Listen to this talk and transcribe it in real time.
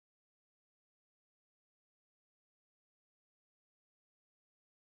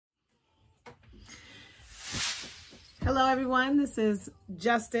Hello everyone, this is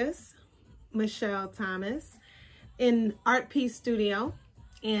Justice Michelle Thomas in Artpeace Studio,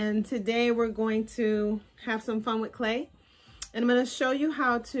 and today we're going to have some fun with clay, and I'm going to show you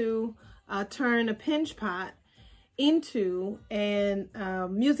how to turn a pinch pot into a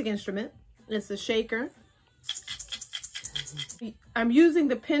music instrument. It's a shaker. I'm using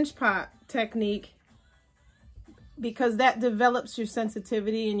the pinch pot technique because that develops your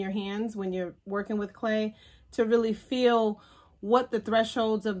sensitivity in your hands when you're working with clay, to really feel what the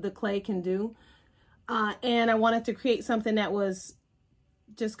thresholds of the clay can do. And I wanted to create something that was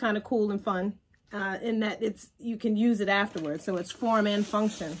just kind of cool and fun, in that you can use it afterwards, so it's form and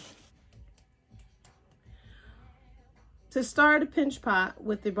function. To start a pinch pot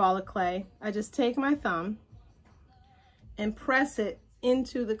with the ball of clay, I just take my thumb and press it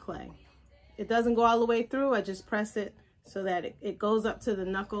into the clay. It doesn't go all the way through, I just press it so that it goes up to the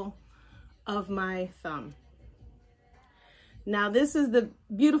knuckle of my thumb. Now this is the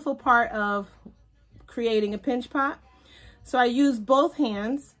beautiful part of creating a pinch pot. So I use both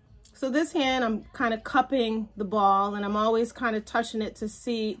hands. So this hand, I'm kind of cupping the ball, and I'm always kind of touching it to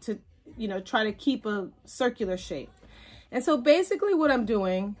try to keep a circular shape. And so basically what I'm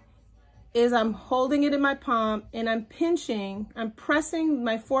doing is I'm holding it in my palm and I'm pressing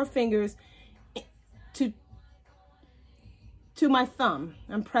my four fingers to my thumb.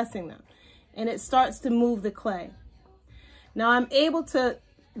 I'm pressing them, and it starts to move the clay. Now I'm able to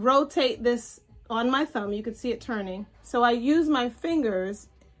rotate this on my thumb. You can see it turning. So I use my fingers,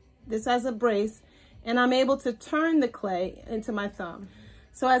 this as a brace, and I'm able to turn the clay into my thumb.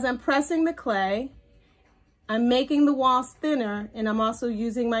 So as I'm pressing the clay, I'm making the walls thinner, and I'm also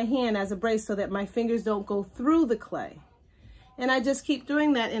using my hand as a brace so that my fingers don't go through the clay. And I just keep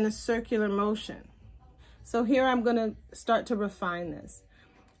doing that in a circular motion. So here I'm going to start to refine this.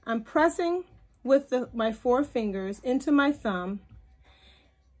 I'm pressing with my four fingers into my thumb,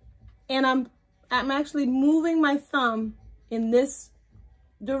 and I'm actually moving my thumb in this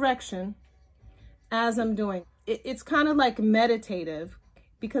direction as I'm doing. It's kind of like meditative,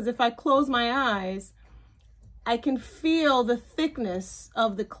 because if I close my eyes, I can feel the thickness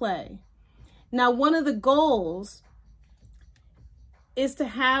of the clay. Now, one of the goals is to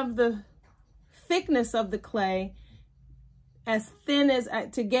have the thickness of the clay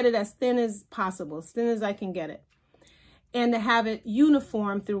to get it as thin as possible, as thin as I can get it, and to have it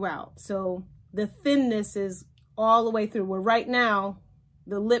uniform throughout. So the thinness is all the way through, where right now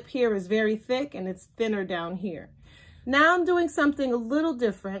the lip here is very thick and it's thinner down here. Now I'm doing something a little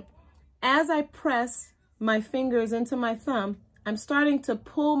different. As I press my fingers into my thumb, I'm starting to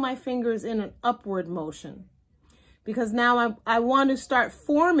pull my fingers in an upward motion, because now I want to start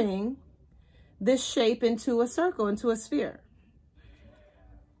forming this shape into a circle, into a sphere.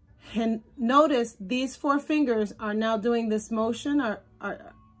 And notice these four fingers are now doing this motion,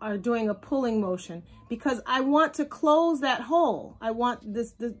 are doing a pulling motion, because I want to close that hole. I want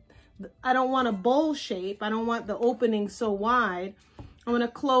I don't want a bowl shape. I don't want the opening so wide. I want to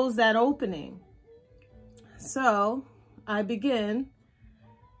close that opening. So I begin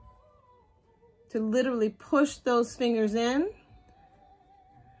to literally push those fingers in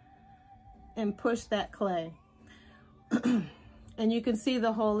and push that clay. And you can see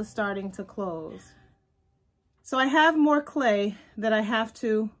the hole is starting to close. So I have more clay that I have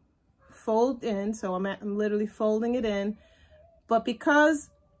to fold in. So I'm literally folding it in. But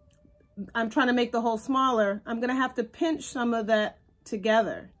because I'm trying to make the hole smaller, I'm going to have to pinch some of that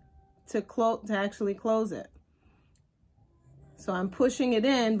together to actually close it. So I'm pushing it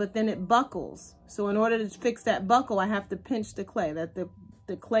in, but then it buckles. So in order to fix that buckle, I have to pinch the clay, that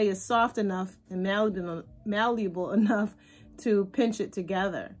the clay is soft enough and malleable enough to pinch it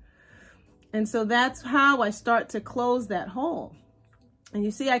together. And so that's how I start to close that hole. And you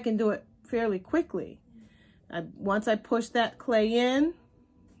see I can do it fairly quickly. Once I push that clay in,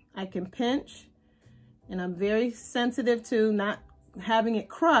 I can pinch, and I'm very sensitive to not having it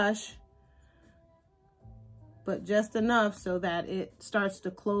crush, but just enough so that it starts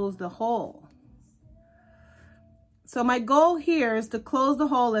to close the hole. So my goal here is to close the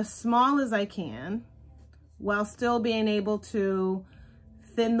hole as small as I can, while still being able to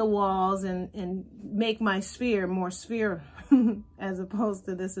thin the walls and make my sphere more sphere as opposed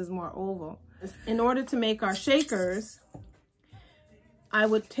to this is more oval. In order to make our shakers, I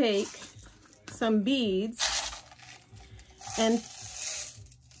would take some beads and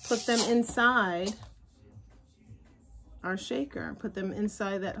put them inside our shaker, put them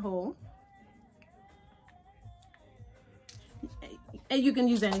inside that hole. And you can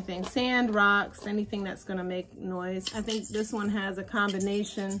use anything, sand, rocks, anything that's gonna make noise. I think this one has a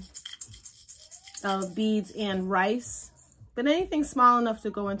combination of beads and rice, but anything small enough to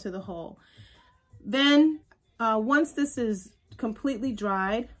go into the hole. Then once this is completely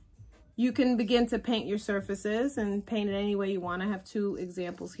dried, you can begin to paint your surfaces and paint it any way you want. I have two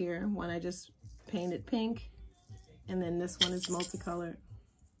examples here. One I just painted pink, and then this one is multicolored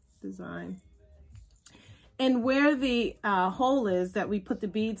design. And where the hole is that we put the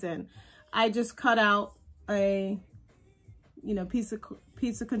beads in, I just cut out a piece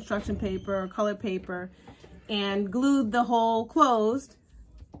of construction paper or colored paper and glued the hole closed.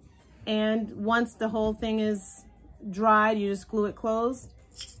 And once the whole thing is dried, you just glue it closed.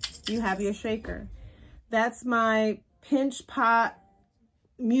 You have your shaker. That's my pinch pot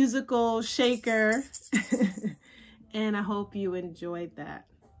musical shaker. And I hope you enjoyed that.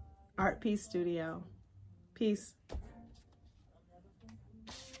 Artpeace Studio. Peace.